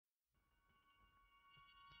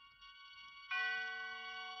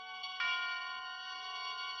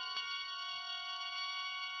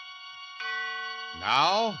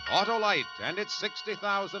Now, Autolite and its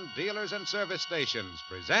 60,000 dealers and service stations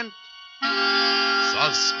present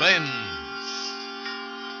Suspense.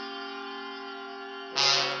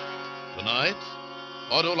 Tonight,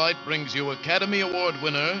 Autolite brings you Academy Award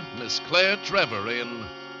winner Miss Claire Trevor in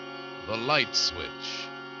The Light Switch,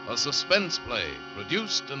 a suspense play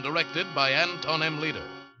produced and directed by Anton M.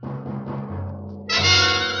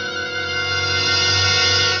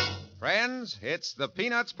 Friends, it's the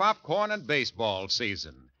peanuts, popcorn, and baseball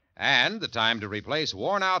season. And the time to replace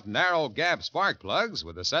worn-out narrow-gap spark plugs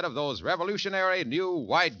with a set of those revolutionary new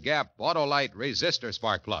wide-gap Autolite resistor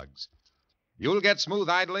spark plugs. You'll get smooth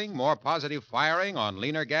idling, more positive firing on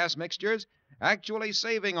leaner gas mixtures, actually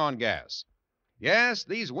saving on gas. Yes,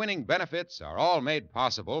 these winning benefits are all made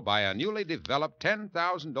possible by a newly developed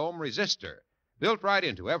 10,000-ohm resistor built right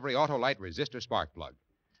into every Autolite resistor spark plug.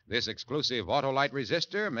 This exclusive Autolite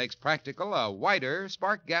resistor makes practical a wider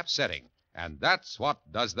spark gap setting, and that's what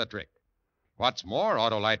does the trick. What's more,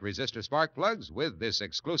 Autolite resistor spark plugs with this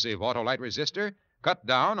exclusive Autolite resistor cut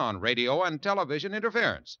down on radio and television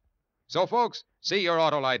interference. So, folks, see your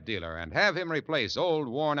Autolite dealer and have him replace old,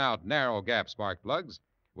 worn-out, narrow-gap spark plugs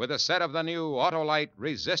with a set of the new Autolite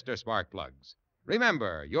resistor spark plugs.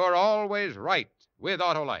 Remember, you're always right with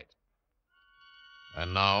Autolite.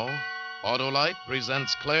 And now, Autolite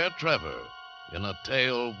presents Claire Trevor in a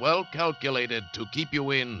tale well calculated to keep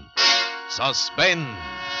you in suspense.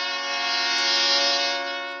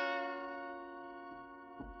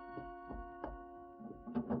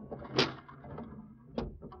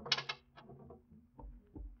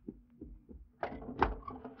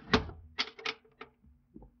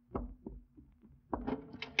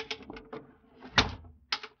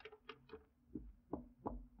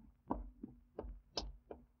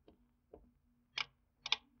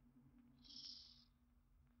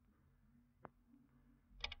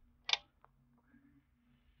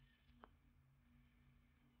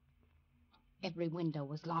 Every window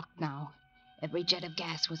was locked now. Every jet of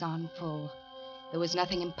gas was on full. There was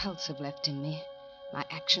nothing impulsive left in me. My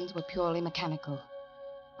actions were purely mechanical.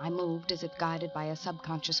 I moved as if guided by a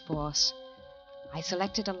subconscious force. I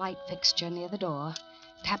selected a light fixture near the door,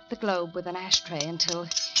 tapped the globe with an ashtray until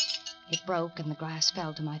it broke and the glass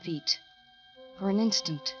fell to my feet. For an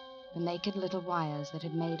instant, the naked little wires that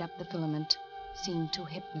had made up the filament seemed to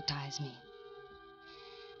hypnotize me.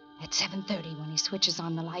 At 7:30, when he switches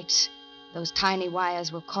on the lights, those tiny wires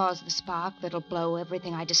will cause the spark that'll blow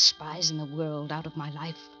everything I despise in the world out of my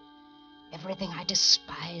life. Everything I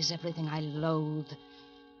despise, everything I loathe,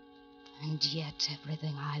 and yet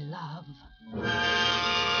everything I love.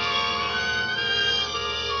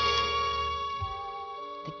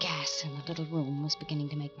 The gas in the little room was beginning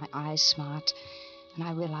to make my eyes smart, and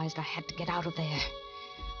I realized I had to get out of there.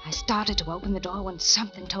 I started to open the door when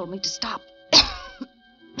something told me to stop.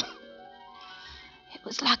 It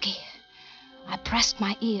was lucky. I pressed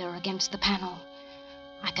my ear against the panel.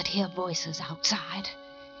 I could hear voices outside.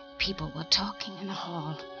 People were talking in the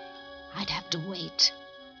hall. I'd have to wait.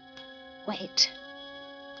 Wait.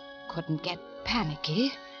 Couldn't get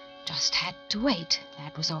panicky. Just had to wait,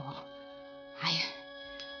 that was all. I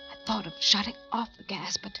thought of shutting off the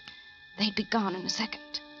gas, but they'd be gone in a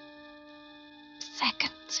second.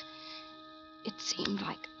 Seconds. It seemed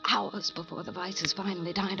like hours before the voices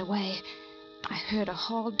finally died away. I heard a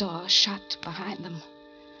hall door shut behind them.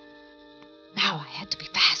 Now I had to be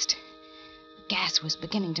fast. The gas was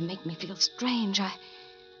beginning to make me feel strange. I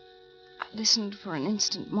listened for an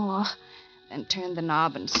instant more, then turned the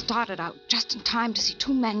knob and started out just in time to see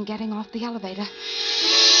two men getting off the elevator.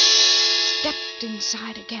 Stepped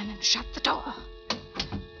inside again and shut the door.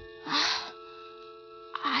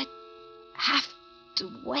 I'd have to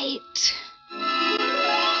wait.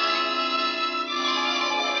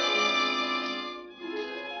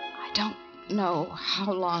 I don't know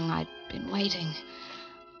how long I'd been waiting.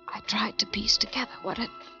 I tried to piece together what had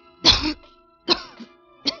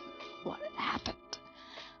happened.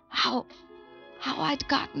 How I'd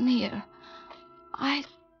gotten here. I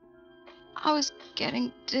was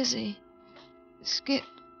getting dizzy. Skit,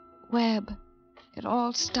 Webb. It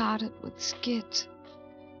all started with Skit.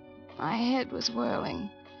 My head was whirling.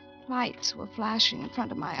 Lights were flashing in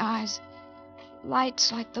front of my eyes.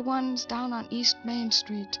 Lights like the ones down on East Main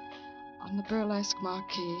Street, on the burlesque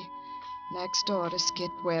marquee, next door to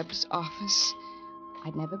Skit Webb's office.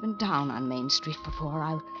 I'd never been down on Main Street before.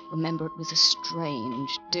 I remember it was a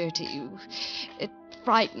strange, dirty... It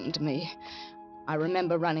frightened me. I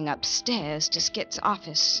remember running upstairs to Skit's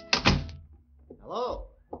office. Hello?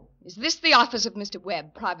 Is this the office of Mr.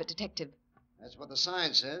 Webb, private detective? That's what the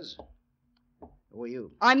sign says. Who are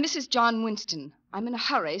you? I'm Mrs. John Winston. I'm in a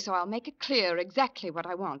hurry, so I'll make it clear exactly what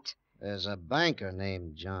I want. There's a banker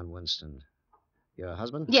named John Winston. Your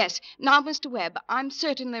husband? Yes. Now, Mr. Webb, I'm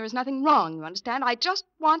certain there is nothing wrong, you understand? I just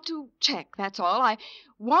want to check, that's all. I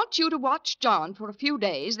want you to watch John for a few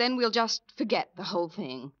days, then we'll just forget the whole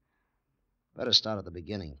thing. Better start at the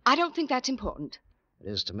beginning. I don't think that's important. It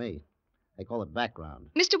is to me. They call it background.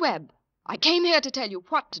 Mr. Webb, I came here to tell you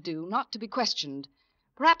what to do, not to be questioned.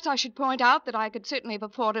 Perhaps I should point out that I could certainly have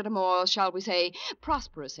afforded a more, shall we say,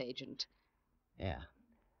 prosperous agent. Yeah.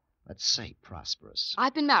 Let's say prosperous.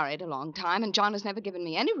 I've been married a long time, and John has never given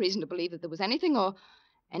me any reason to believe that there was anything or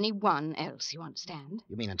anyone else, you understand?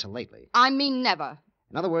 You mean until lately? I mean never.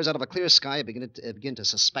 In other words, out of a clear sky, you begin to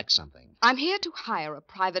suspect something. I'm here to hire a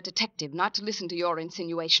private detective, not to listen to your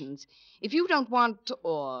insinuations. If you don't want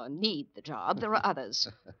or need the job, there are others.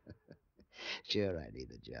 Sure, I need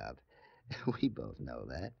the job. We both know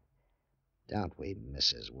that. Don't we,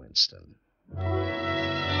 Mrs. Winston?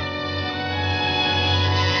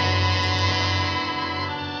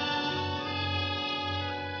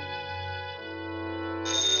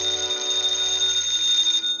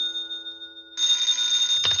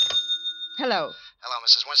 Hello. Hello,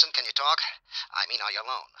 Mrs. Winston. Can you talk? I mean, are you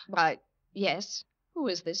alone? Why, yes. Who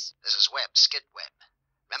is this? This is Webb, Skid Webb.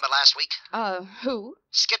 Remember last week? Who?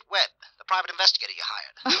 Skid Webb, the private investigator you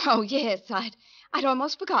hired. Oh, yes. I'd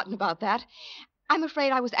almost forgotten about that. I'm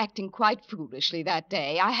afraid I was acting quite foolishly that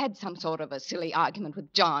day. I had some sort of a silly argument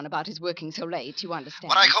with John about his working so late, you understand.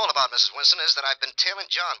 What I called about, Mrs. Winston, is that I've been tailing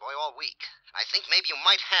John Boy all week. I think maybe you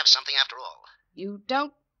might have something after all. You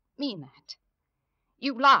don't mean that.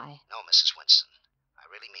 You lie. No, Mrs. Winston. I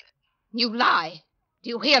really mean it. You lie. Do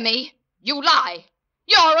you hear me? You lie.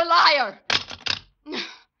 You're a liar.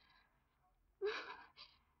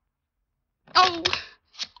 Oh.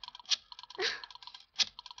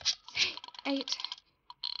 8.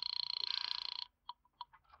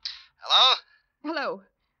 Hello? Hello.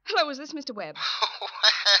 Hello, is this Mr. Webb?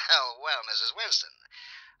 Well, Mrs. Winston.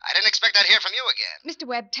 I didn't expect I'd hear from you again. Mr.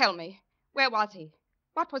 Webb, tell me. Where was he?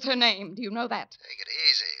 What was her name? Do you know that? Take it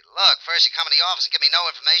easy. Look, first you come in the office and give me no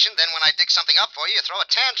information, then when I dig something up for you, you throw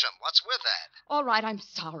a tantrum. What's with that? All right, I'm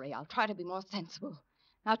sorry. I'll try to be more sensible.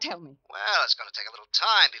 Now tell me. Well, it's going to take a little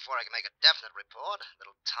time before I can make a definite report. A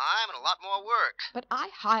little time and a lot more work. But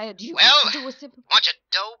I hired you Well, to do a simple... Want your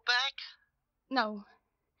dough back? No.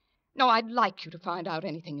 No, I'd like you to find out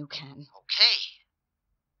anything you can. Okay.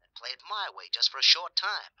 Then play it my way just for a short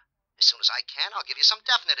time. As soon as I can, I'll give you some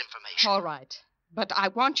definite information. All right. But I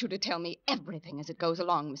want you to tell me everything as it goes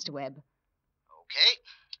along, Mr. Webb. Okay.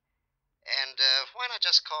 And why not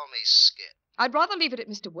just call me Skid? I'd rather leave it at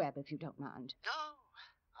Mr. Webb, if you don't mind. No,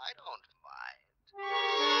 I don't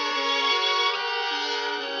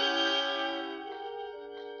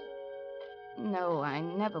mind. No, I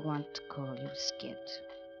never want to call you Skid.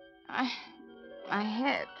 My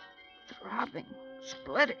head, throbbing,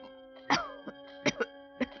 splitting.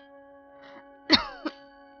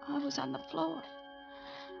 I was on the floor.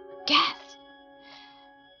 Gas.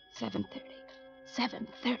 7:30.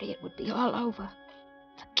 7:30, it would be all over.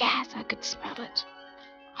 The gas, I could smell it.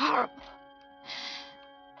 Horrible.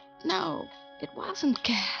 No, it wasn't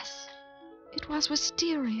gas. It was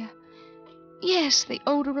wisteria. Yes, the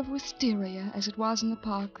odor of wisteria, as it was in the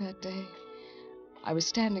park that day. I was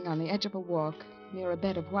standing on the edge of a walk near a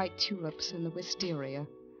bed of white tulips in the wisteria.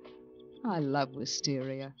 I love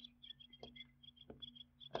wisteria.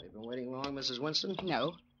 Have you been waiting long, Mrs. Winston?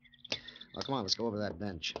 No. Well, come on, let's go over that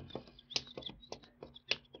bench.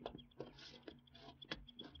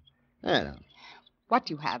 There now. What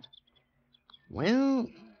do you have? Well,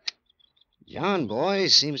 John Boy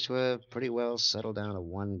seems to have pretty well settled down to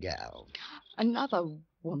one gal. Another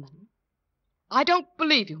woman? I don't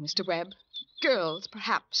believe you, Mr. Webb. Girls,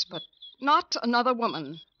 perhaps, but not another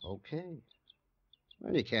woman. Okay.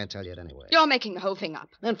 Well, you can't tell yet anyway. You're making the whole thing up.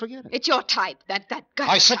 Then forget it. It's your type, that guy.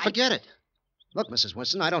 I said type. forget it. Look, Mrs.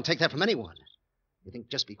 Winston, I don't take that from anyone. You think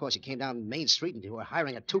just because you came down Main Street and you were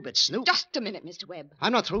hiring a two-bit snoop? Just a minute, Mr. Webb.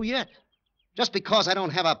 I'm not through yet. Just because I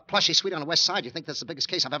don't have a plushy suite on the west side, you think that's the biggest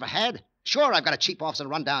case I've ever had? Sure, I've got a cheap office and a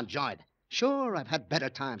rundown joint. Sure, I've had better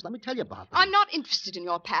times. Let me tell you about them. I'm not interested in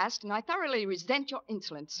your past, and I thoroughly resent your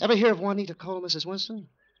insolence. Ever hear of Juanita Cole, Mrs. Winston?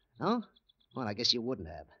 No? Well, I guess you wouldn't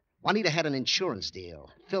have. Juanita had an insurance deal.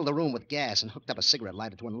 Filled the room with gas and hooked up a cigarette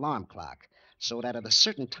lighter to an alarm clock so that at a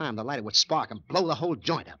certain time the lighter would spark and blow the whole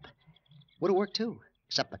joint up. Would have worked, too,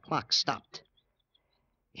 except the clock stopped.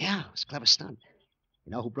 Yeah, it was a clever stunt.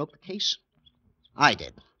 You know who broke the case? I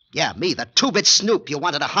did. Yeah, me, the two-bit snoop you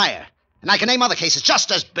wanted to hire. And I can name other cases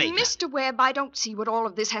just as big. Mr. Webb, I don't see what all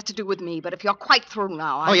of this has to do with me, but if you're quite through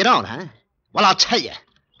now, Oh, you don't, huh? Well, I'll tell you.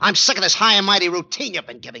 I'm sick of this high and mighty routine you've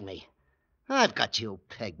been giving me. I've got you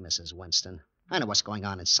pegged, Mrs. Winston. I know what's going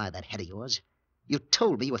on inside that head of yours. You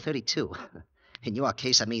told me you were 32. In your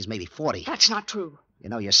case, that means maybe 40. That's not true. You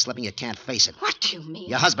know you're slipping. You can't face it. What do you mean?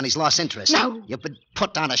 Your husband, he's lost interest. No. You've been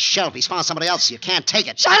put on a shelf. He's found somebody else. You can't take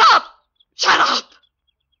it. Shut up! Shut up!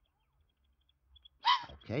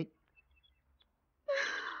 Okay.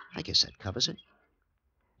 I guess that covers it.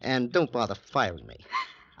 And don't bother firing me.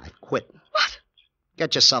 I've quit. What?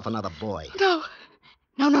 Get yourself another boy. No.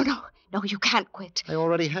 No, you can't quit. I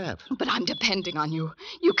already have. But I'm depending on you.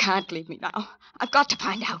 You can't leave me now. I've got to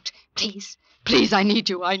find out. Please. Please, I need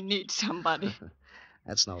you. I need somebody.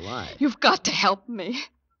 That's no lie. You've got to help me.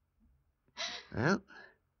 Well,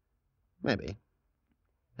 maybe.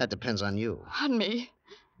 That depends on you. On me?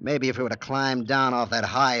 Maybe if we were to climb down off that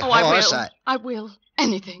high horse, I will.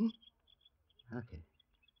 Anything.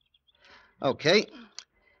 Okay.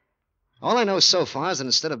 All I know so far is that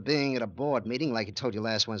instead of being at a board meeting like he told you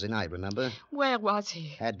last Wednesday night, remember? Where was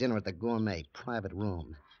he? Had dinner at the gourmet, private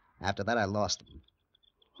room. After that, I lost him.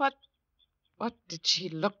 What did she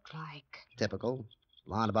look like? Typical.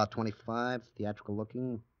 Blonde, about 25, theatrical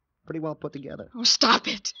looking, pretty well put together. Oh, stop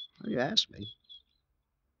it. Well, you asked me.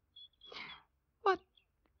 What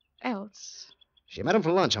else? She met him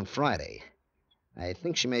for lunch on Friday. I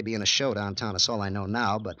think she may be in a show downtown. That's all I know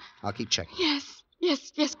now, but I'll keep checking.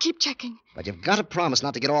 Yes, keep checking. But you've got to promise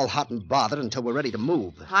not to get all hot and bothered until we're ready to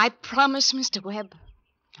move. I promise, Mr. Webb.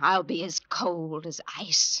 I'll be as cold as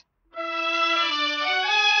ice.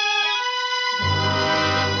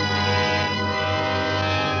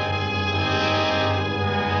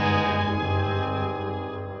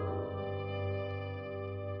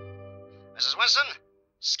 Mrs. Winston,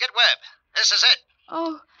 Skid Webb. This is it.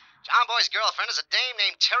 Oh, John Boy's girlfriend is a dame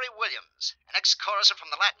named Terry Williams, an ex-choruser from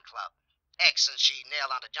the Latin Club. Ex since she nailed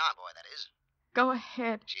onto John Boy, that is. go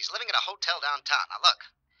ahead. She's living at a hotel downtown. Now, look,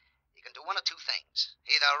 you can do one of two things.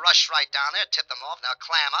 Either rush right down there, tip them off, and they'll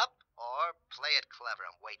clam up, or play it clever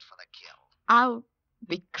and wait for the kill. I'll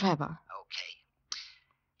be clever. Okay.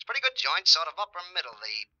 It's a pretty good joint, sort of upper middle,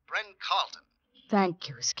 the Bren Carlton. Thank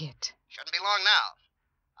you, Skit. Shouldn't be long now.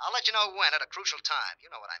 I'll let you know when at a crucial time. You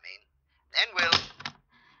know what I mean. Then we'll...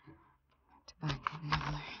 Tobacco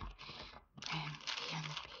number. And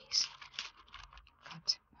canopies.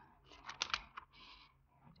 Cut.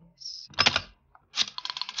 It is.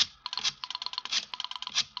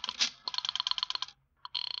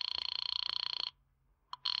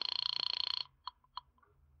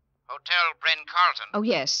 Hotel Bren Carlton. Oh,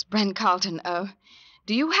 yes, Bren Carlton.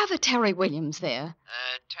 Do you have a Terry Williams there?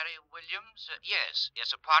 Terry Williams?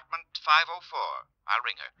 Yes, apartment 504. I'll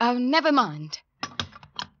ring her. Never mind.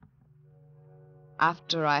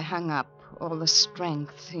 After I hung up, all the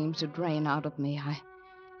strength seemed to drain out of me. I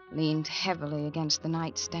leaned heavily against the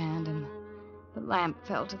nightstand, and the lamp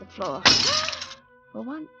fell to the floor. For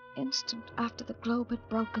one instant after the globe had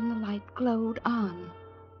broken, the light glowed on.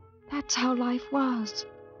 That's how life was.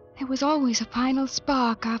 There was always a final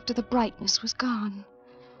spark after the brightness was gone.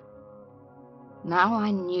 Now I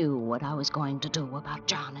knew what I was going to do about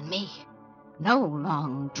John and me. No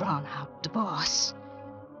long, drawn-out divorce.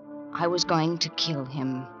 I was going to kill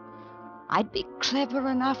him. I'd be clever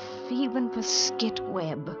enough even for Skit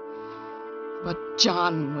Webb. But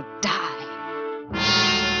John would die.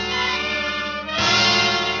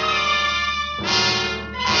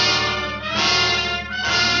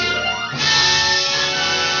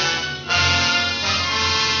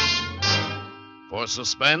 For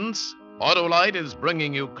Suspense, Autolite is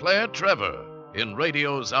bringing you Claire Trevor in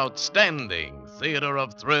radio's outstanding theater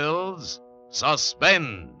of thrills,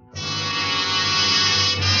 Suspense.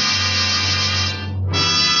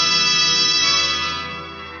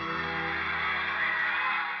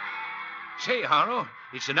 Say, Harlow,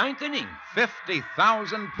 it's the ninth inning.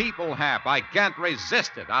 50,000 people, Hap. I can't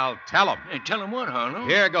resist it. I'll tell them. Hey, tell 'em what, Harlow?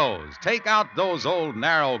 Here goes. Take out those old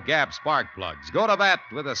narrow gap spark plugs. Go to bat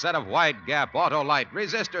with a set of wide gap Autolite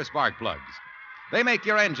resistor spark plugs. They make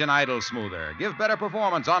your engine idle smoother, give better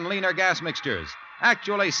performance on leaner gas mixtures,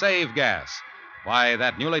 actually save gas. Why,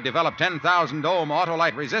 that newly developed 10,000 ohm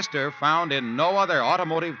Autolite resistor found in no other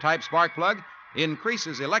automotive type spark plug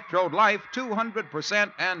increases electrode life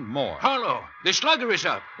 200% and more. Harlow, the slugger is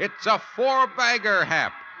up. It's a four-bagger,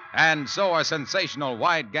 Hap. And so are sensational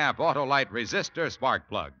wide-gap Autolite resistor spark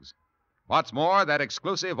plugs. What's more, that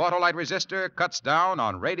exclusive Autolite resistor cuts down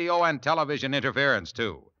on radio and television interference,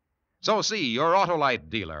 too. So see your Autolite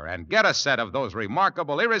dealer and get a set of those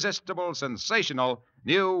remarkable, irresistible, sensational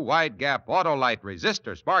new wide-gap Autolite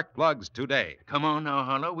resistor spark plugs today. Come on now,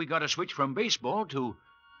 Harlow. We got to switch from baseball to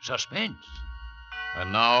suspense.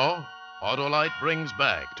 And now, Autolite brings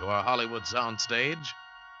back to our Hollywood soundstage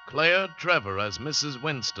Claire Trevor as Mrs.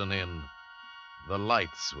 Winston in The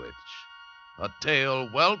Light Switch, a tale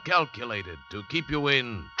well calculated to keep you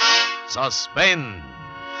in suspense.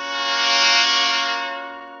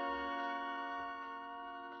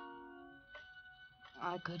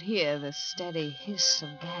 I could hear the steady hiss of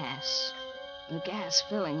gas, the gas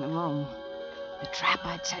filling the room. The trap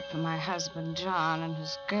I'd set for my husband, John, and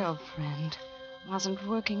his girlfriend wasn't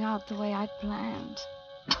working out the way I'd planned.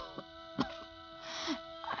 I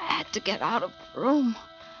had to get out of the room.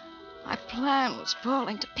 My plan was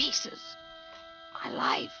falling to pieces. My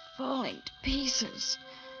life falling to pieces.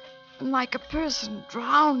 And like a person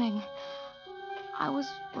drowning, I was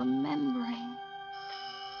remembering.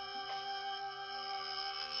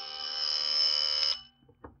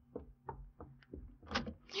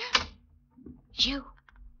 You.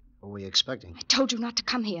 What were you expecting? I told you not to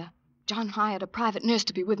come here. John hired a private nurse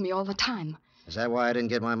to be with me all the time. Is that why I didn't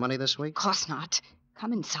get my money this week? Of course not.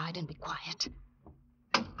 Come inside and be quiet.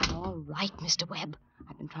 All right, Mr. Webb.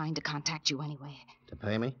 I've been trying to contact you anyway. To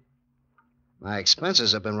pay me? My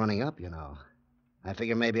expenses have been running up, you know. I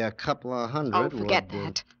figure maybe a couple of hundred. Oh, forget would,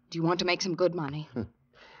 that. Do you want to make some good money?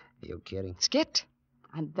 You kidding? Skit,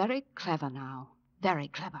 I'm very clever now. Very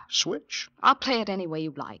clever. Switch? I'll play it any way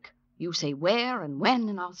you like. You say where and when,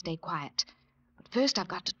 and I'll stay quiet. But first, I've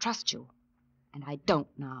got to trust you. And I don't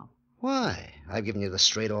now. Why? I've given you the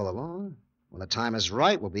straight all along. When the time is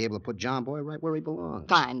right, we'll be able to put John Boy right where he belongs.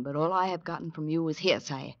 Fine, but all I have gotten from you is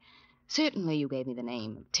hearsay. Certainly you gave me the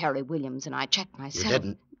name of Terry Williams, and I checked myself. You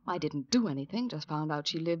didn't? I didn't do anything, just found out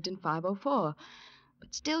she lived in 504.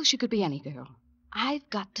 But still, she could be any girl. I've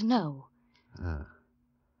got to know.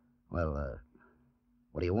 Well,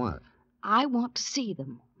 what do you want? I want to see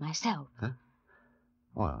them myself. Huh?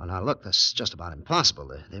 Oh, now look, that's just about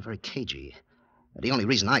impossible. They're very cagey. The only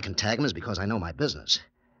reason I can tag them is because I know my business.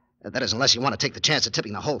 That is, unless you want to take the chance of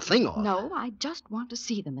tipping the whole thing off. No, I just want to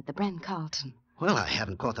see them at the Brent Carlton. Well, I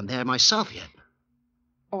haven't caught them there myself yet.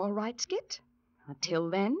 All right, Skit.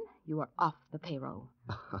 Until then, you are off the payroll.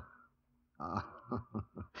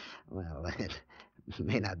 Well, it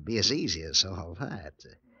may not be as easy as all that.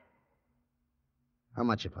 How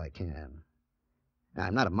much if I can? Now,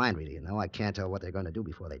 I'm not a mind reader, you know. I can't tell what they're going to do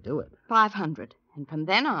before they do it. 500. And from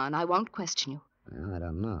then on, I won't question you. Well, I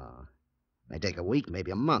don't know. May take a week,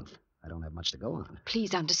 maybe a month. I don't have much to go on.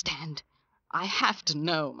 Please understand. I have to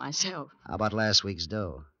know myself. How about last week's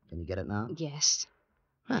dough? Can you get it now? Yes.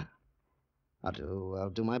 Huh. I'll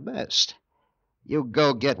do my best. You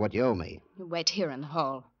go get what you owe me. You wait here in the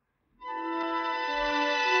hall.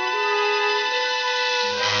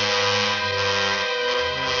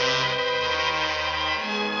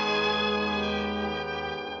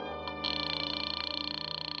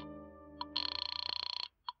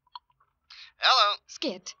 Hello.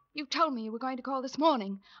 Skit, you told me you were going to call this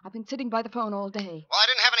morning. I've been sitting by the phone all day. Well, I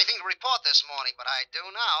didn't have anything to report this morning, but I do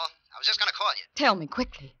now. I was just going to call you. Tell me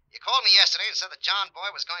quickly. You called me yesterday and said that John Boy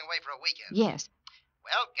was going away for a weekend. Yes.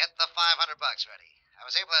 Well, get the $500 ready. I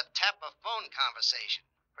was able to tap a phone conversation.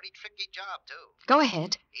 Pretty tricky job, too. Go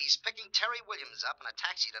ahead. He's picking Terry Williams up in a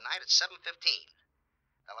taxi tonight at 7:15.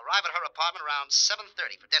 They'll arrive at her apartment around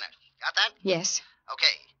 7:30 for dinner. Got that? Yes.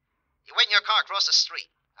 Okay. You wait in your car across the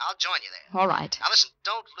street. I'll join you there. All right. Now, listen,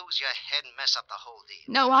 don't lose your head and mess up the whole deal.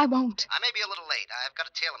 No, I won't. I may be a little late. I've got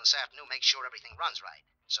to tail them this afternoon, make sure everything runs right.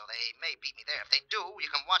 So they may beat me there. If they do, you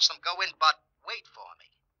can watch them go in, but wait for me.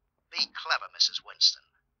 Be clever, Mrs. Winston.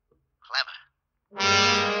 Clever.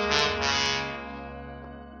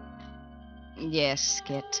 Yes,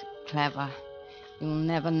 Skit. Clever. You'll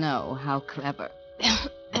never know how clever.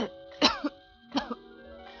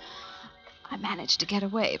 I managed to get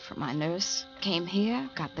away from my nurse. Came here,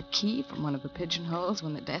 got the key from one of the pigeonholes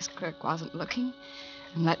when the desk clerk wasn't looking,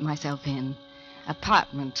 and let myself in.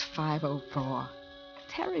 Apartment 504.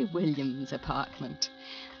 Terry Williams' apartment.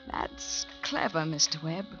 That's clever, Mr.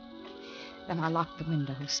 Webb. Then I locked the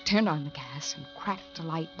windows, turned on the gas, and cracked a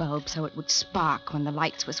light bulb so it would spark when the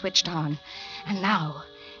lights were switched on. And now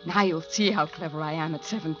you'll see how clever I am at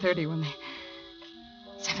 7:30 when they...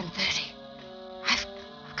 7:30. I've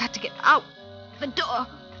got to get out. The door.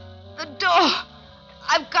 The door.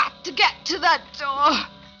 I've got to get to that door.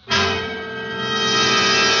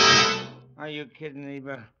 Are you kidding me,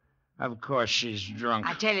 but of course she's drunk.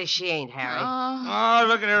 I tell you she ain't, Harry. Oh,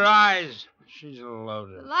 look at her eyes. She's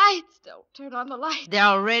loaded. The lights. Don't turn on the lights. They're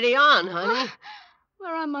already on, honey.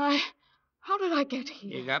 Where am I? How did I get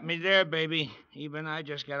here? You got me there, baby. Even I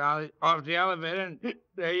just got off the elevator, and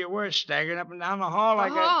there you were, staggering up and down the hall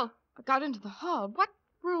like hall. I got into the hall. What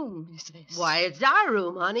room is this? Why, it's our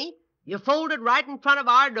room, honey. You folded right in front of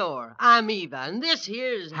our door. I'm Eva, and this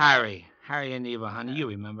here's... Harry and Eva, honey. You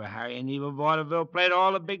remember Harry and Eva Vaudeville played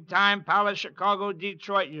all the big-time Palace, Chicago,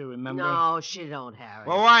 Detroit, you remember? No, she don't, Harry.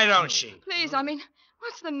 Well, why don't she? Please, I mean,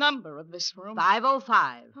 what's the number of this room?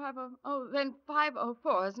 505. 50. Oh, then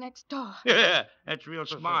 504 is next door. Yeah, that's real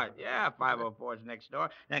smart. Yeah, 504 is next door.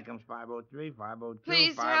 Then comes 503, 502,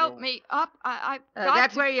 Please 50... help me up. I've got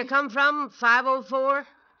That's to... where you come from, 504?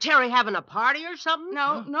 Terry having a party or something?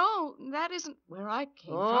 No, that isn't where I came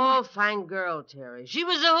Oh, fine girl, Terry. She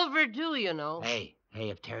was overdue, you know. Hey,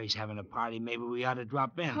 if Terry's having a party, maybe we ought to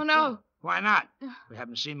drop in. from. Oh, no. Why not? We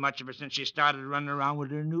haven't seen much of her since she started running around with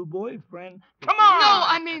her new boyfriend. Come on! No,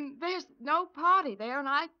 I mean, there's no party there, and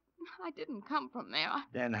I didn't come from there.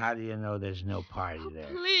 Then how do you know there's no party there?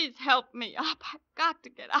 Please help me up. I've got to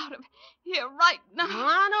get out of here right now.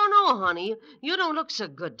 I don't know, honey. You don't look so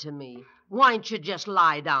good to me. Why don't you just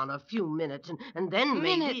lie down a few minutes and then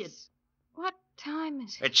maybe Minutes. What time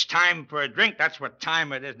is it? It's time for a drink. That's what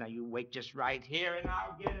time it is. Now, you wait just right here, and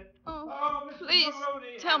I'll get it. Oh, Mr. please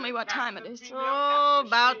Maloney, tell me what got time the it is. female Oh, cat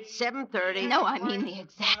about to see. 7:30. No, I mean the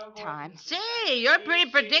exact time. Say, you're pretty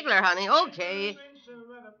particular, honey. Okay.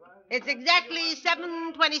 It's exactly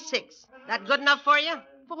 7:26. That good enough for you?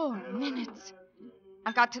 4 minutes.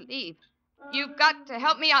 I've got to leave. You've got to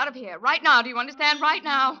help me out of here right now. Do you understand? Right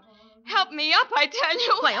now. Help me up, I tell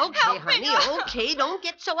you. Well, okay, Help me honey. up. Okay, don't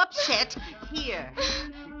get so upset. Here.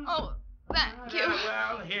 Oh, thank you.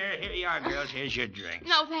 Well, here you are, girls. Here's your drink.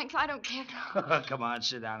 No, thanks. I don't care. Come on,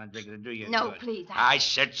 sit down and drink it. Do you No, good. please. I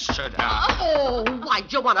said sit down. Oh,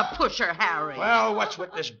 why'd you want to push her, Harry? Well, what's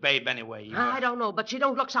with this babe anyway? I don't know, but she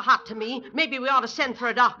don't look so hot to me. Maybe we ought to send for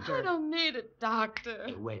a doctor. I don't need a doctor.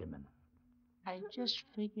 Hey, wait a minute. I just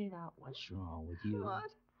figured out what's wrong with you. What?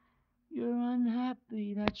 You're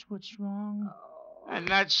unhappy. That's what's wrong. Oh. And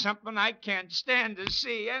that's something I can't stand to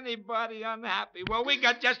see. Anybody unhappy. Well, we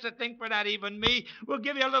got just a thing for that, even me. We'll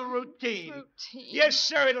give you a little routine. Routine. Yes,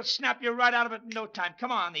 sir. It'll snap you right out of it in no time.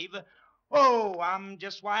 Come on, Eva. Oh, I'm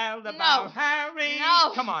just wild about Harry.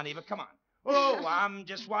 No. Come on, Eva. Come on. Oh, I'm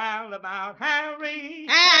just wild about Harry.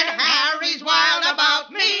 And Harry's wild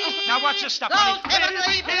about me. Now watch this stuff, Those honey.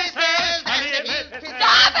 heavenly pieces.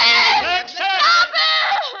 Stop it! Stop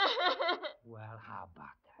it! Well, how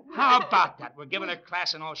about that? How about that? We're giving her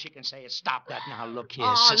class, and all she can say is stop that. Now, look here,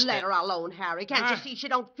 Oh, sister. let her alone, Harry. Can't you see she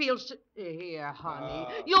don't feel so... Here, honey.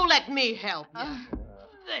 You let me help you.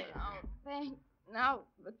 There. Oh, thank... Now,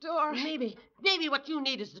 the door... Maybe what you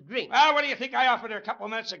need is the drink. Well, what do you think I offered her a couple of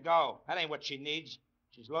minutes ago? That ain't what she needs.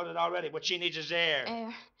 She's loaded already. What she needs is air.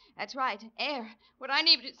 Air. That's right, air. What I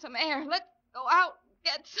need is some air. Let's go out,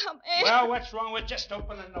 get some air. Well, what's wrong with just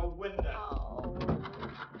opening the window? Oh.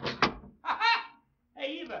 Ha-ha!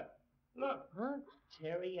 Hey, Eva, look. Huh?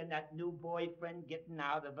 Terry and that new boyfriend getting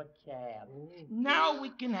out of a cab. Now we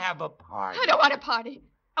can have a party. I don't want a party.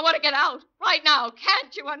 I want to get out right now.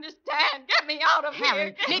 Can't you understand? Get me out of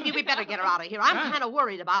Harry, here. maybe we better get her out of here. I'm kind of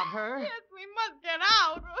worried about her. Yes, we must get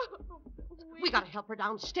out. We got to help her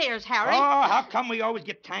downstairs, Harry. Oh, how come we always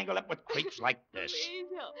get tangled up with creeps like this? Please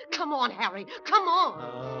help me. Come on, Harry. Come on.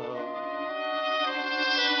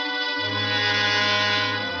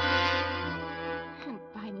 And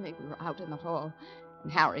finally, we were out in the hall,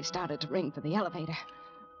 and Harry started to ring for the elevator.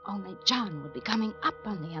 Only John would be coming up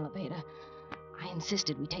on the elevator. I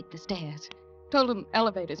insisted we take the stairs. Told him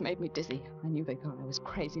elevators made me dizzy. I knew they thought I was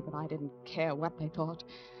crazy, but I didn't care what they thought.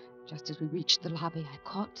 Just as we reached the lobby, I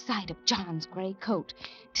caught sight of John's gray coat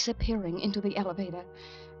disappearing into the elevator,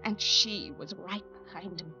 and she was right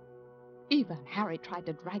behind him. Eva and Harry tried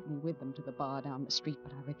to drag me with them to the bar down the street,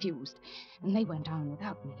 but I refused, and they went on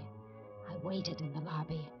without me. I waited in the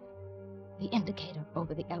lobby. The indicator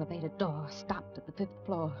over the elevator door stopped at the 5th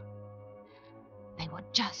floor. They were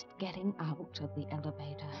just getting out of the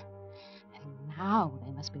elevator, and now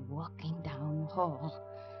they must be walking down the hall.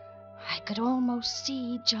 I could almost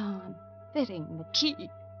see John fitting the key.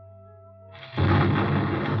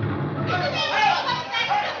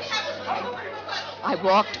 I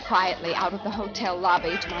walked quietly out of the hotel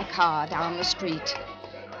lobby to my car down the street.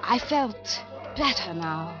 I felt better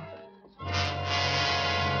now.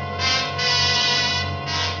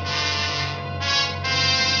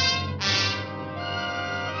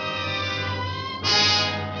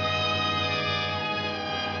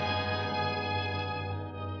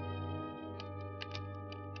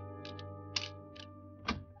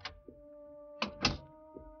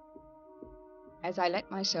 As I let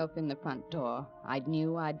myself in the front door, I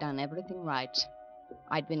knew I'd done everything right.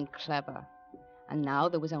 I'd been clever. And now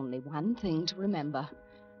there was only one thing to remember.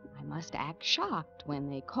 I must act shocked when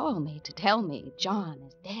they call me to tell me John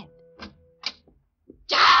is dead.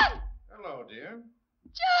 John! Hello, dear.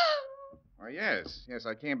 John! Oh, yes. Yes,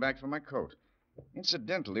 I came back for my coat.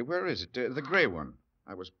 Incidentally, where is it? The gray one.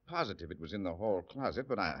 I was positive it was in the hall closet,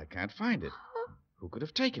 but I can't find it. Who could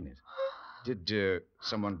have taken it? Did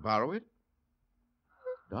someone borrow it?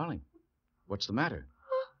 Darling, what's the matter?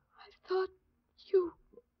 I thought you...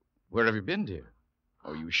 Where have you been, dear?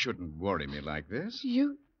 Oh, you shouldn't worry me like this.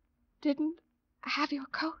 You didn't have your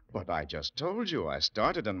coat? But I just told you. I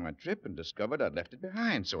started on my trip and discovered I'd left it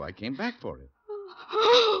behind, so I came back for it.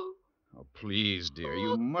 Oh, please, dear,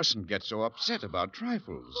 you mustn't get so upset about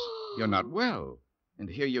trifles. You're not well. And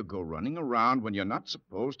here you go running around when you're not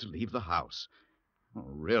supposed to leave the house. Oh,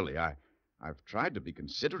 really, I've tried to be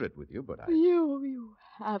considerate with you, but I... You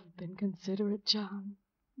have been considerate, John.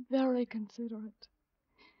 Very considerate.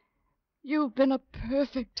 You've been a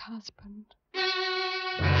perfect husband.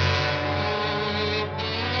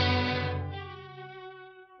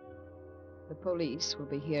 The police will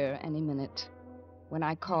be here any minute. When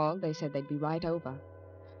I called, they said they'd be right over.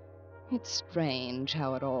 It's strange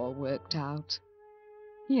how it all worked out.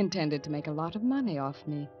 He intended to make a lot of money off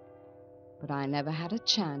me, but I never had a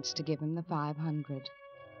chance to give him the $500.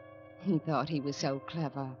 He thought he was so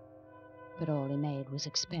clever, but all he made was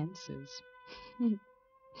expenses. And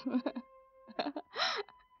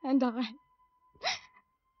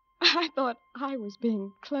I thought I was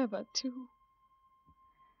being clever, too.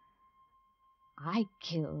 I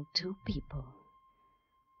killed 2 people.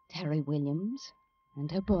 Terry Williams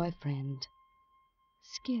and her boyfriend,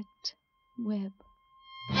 Skit Webb.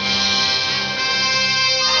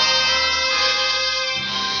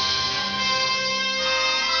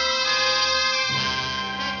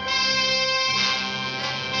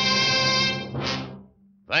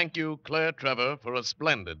 Thank you, Claire Trevor, for a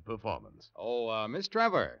splendid performance. Oh, Miss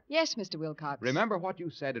Trevor. Yes, Mr. Wilcox. Remember what you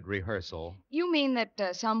said at rehearsal? You mean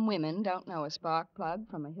that some women don't know a spark plug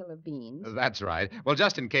from a hill of beans? That's right. Well,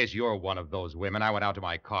 just in case you're one of those women, I went out to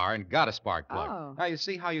my car and got a spark plug. Oh. Now, you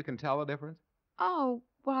see how you can tell the difference? Oh,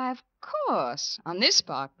 why, of course. On this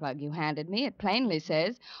spark plug you handed me, it plainly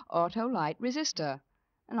says auto light resistor.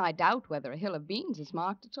 And I doubt whether a hill of beans is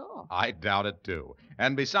marked at all. I doubt it, too.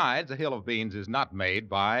 And besides, a hill of beans is not made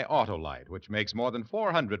by Autolite, which makes more than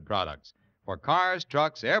 400 products for cars,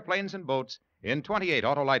 trucks, airplanes, and boats in 28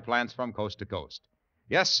 Autolite plants from coast to coast.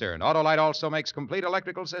 Yes, sir, and Autolite also makes complete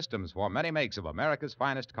electrical systems for many makes of America's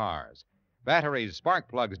finest cars. Batteries, spark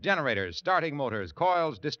plugs, generators, starting motors,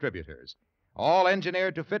 coils, distributors. All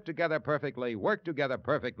engineered to fit together perfectly, work together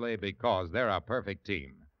perfectly, because they're a perfect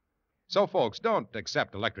team. So, folks, don't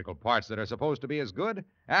accept electrical parts that are supposed to be as good.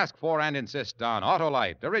 Ask for and insist on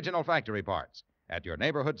Autolite, original factory parts, at your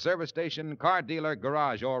neighborhood service station, car dealer,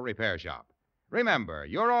 garage, or repair shop. Remember,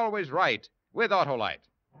 you're always right with Autolite.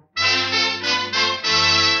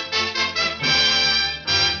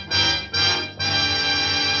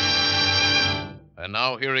 And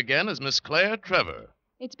now here again is Miss Claire Trevor.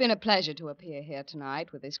 It's been a pleasure to appear here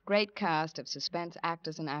tonight with this great cast of suspense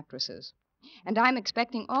actors and actresses. And I'm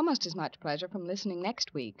expecting almost as much pleasure from listening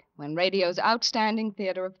next week when radio's outstanding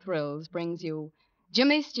theater of thrills brings you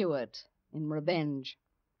Jimmy Stewart in Revenge,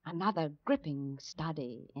 another gripping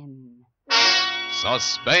study in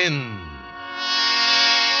Suspense.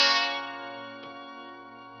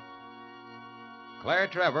 Claire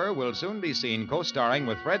Trevor will soon be seen co-starring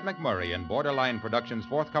with Fred McMurray in Borderline Productions'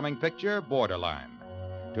 forthcoming picture, Borderline.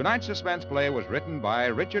 Tonight's suspense play was written by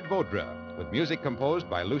Richard Vodra, with music composed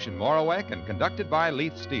by Lucien Morawek and conducted by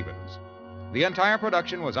Leith Stevens. The entire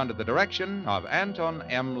production was under the direction of Anton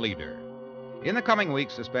M. Leader. In the coming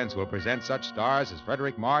weeks, Suspense will present such stars as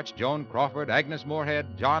Frederick March, Joan Crawford, Agnes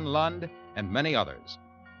Moorehead, John Lund, and many others.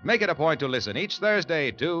 Make it a point to listen each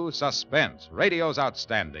Thursday to Suspense, radio's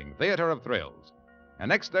outstanding theater of thrills. And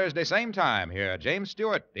next Thursday, same time, hear James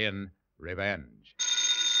Stewart in Revenge.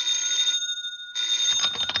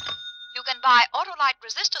 You can buy Autolite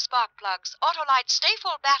resistor spark plugs, Autolite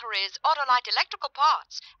stay-full batteries, Autolite electrical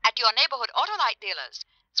parts at your neighborhood Autolite dealers.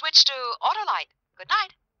 Switch to Autolite. Good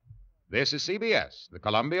night. This is CBS, the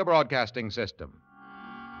Columbia Broadcasting System.